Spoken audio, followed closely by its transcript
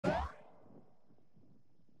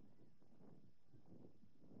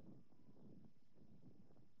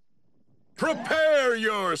Prepare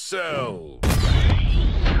yourselves!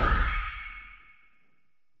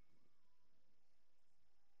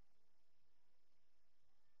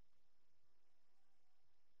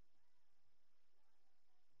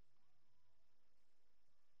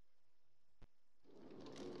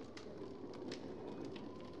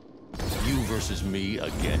 You versus me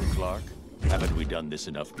again, Clark? Haven't we done this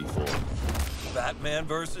enough before? Batman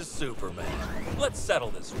versus Superman. Let's settle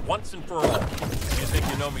this once and for all. You think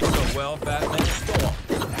you know me so well, Batman? Go on.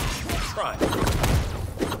 Try it.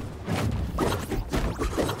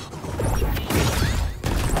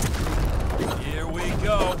 Here we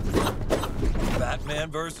go. Batman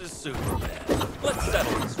versus Superman. Let's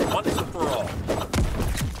settle this once and for all.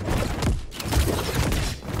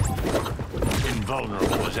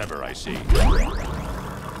 Invulnerable as ever, I see.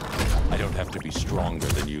 I don't have to be stronger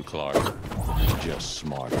than you, Clark. Just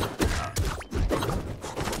smarter.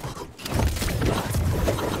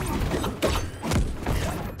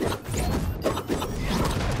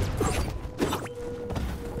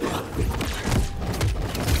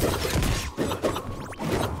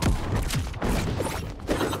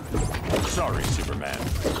 Sorry, Superman.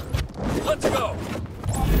 Let's go.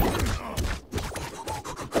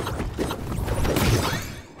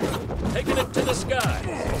 Taking it to the skies.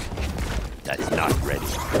 That's not ready.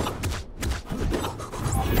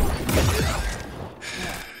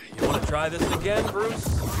 You want to try this again, Bruce?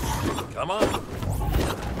 Come on.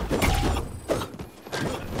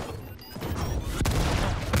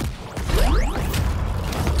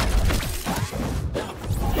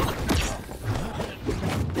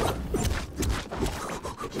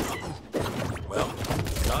 Well,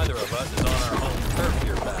 neither of us is on our home turf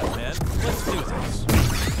here, Batman. Let's do this.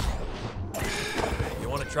 You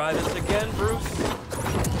want to try this again, Bruce?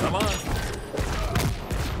 Come on.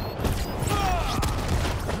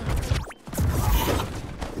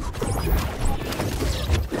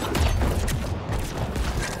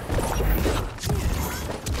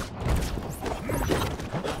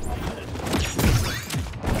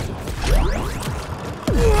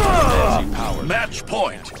 Match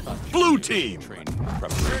point! Blue team!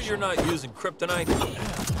 Sure you're not using kryptonite?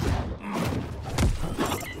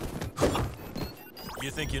 You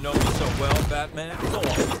think you know me so well, Batman? Go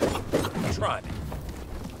on. Try me.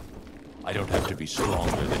 I don't have to be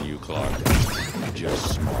stronger than you, Clark.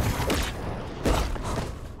 Just smarter.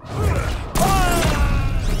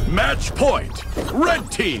 Match point! Red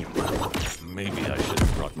team! Maybe I should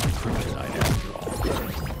have brought my kryptonite after all.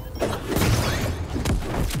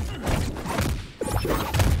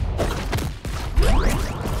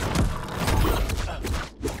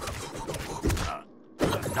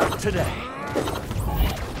 Not today.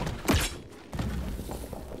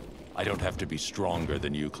 I don't have to be stronger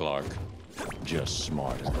than you, Clark. Just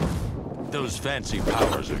smarter. Those fancy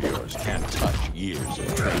powers of yours can't touch years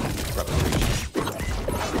of training and preparation.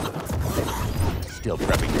 Still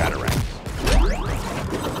prepping batarangs.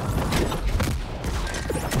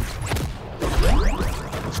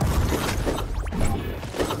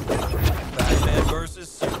 Batman versus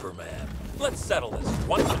Superman. Let's settle this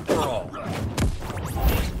once and for all.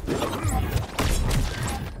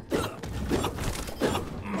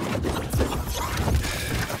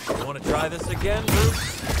 You want to try this again,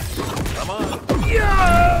 Bruce? Come on.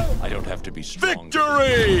 Yeah! I don't have to be stronger.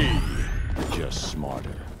 Victory! Just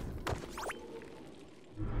smarter.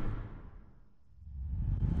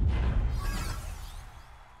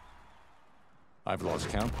 I've lost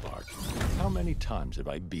count, Clark. How many times have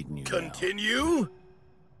I beaten you now? Continue?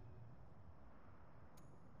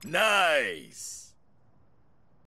 Nice!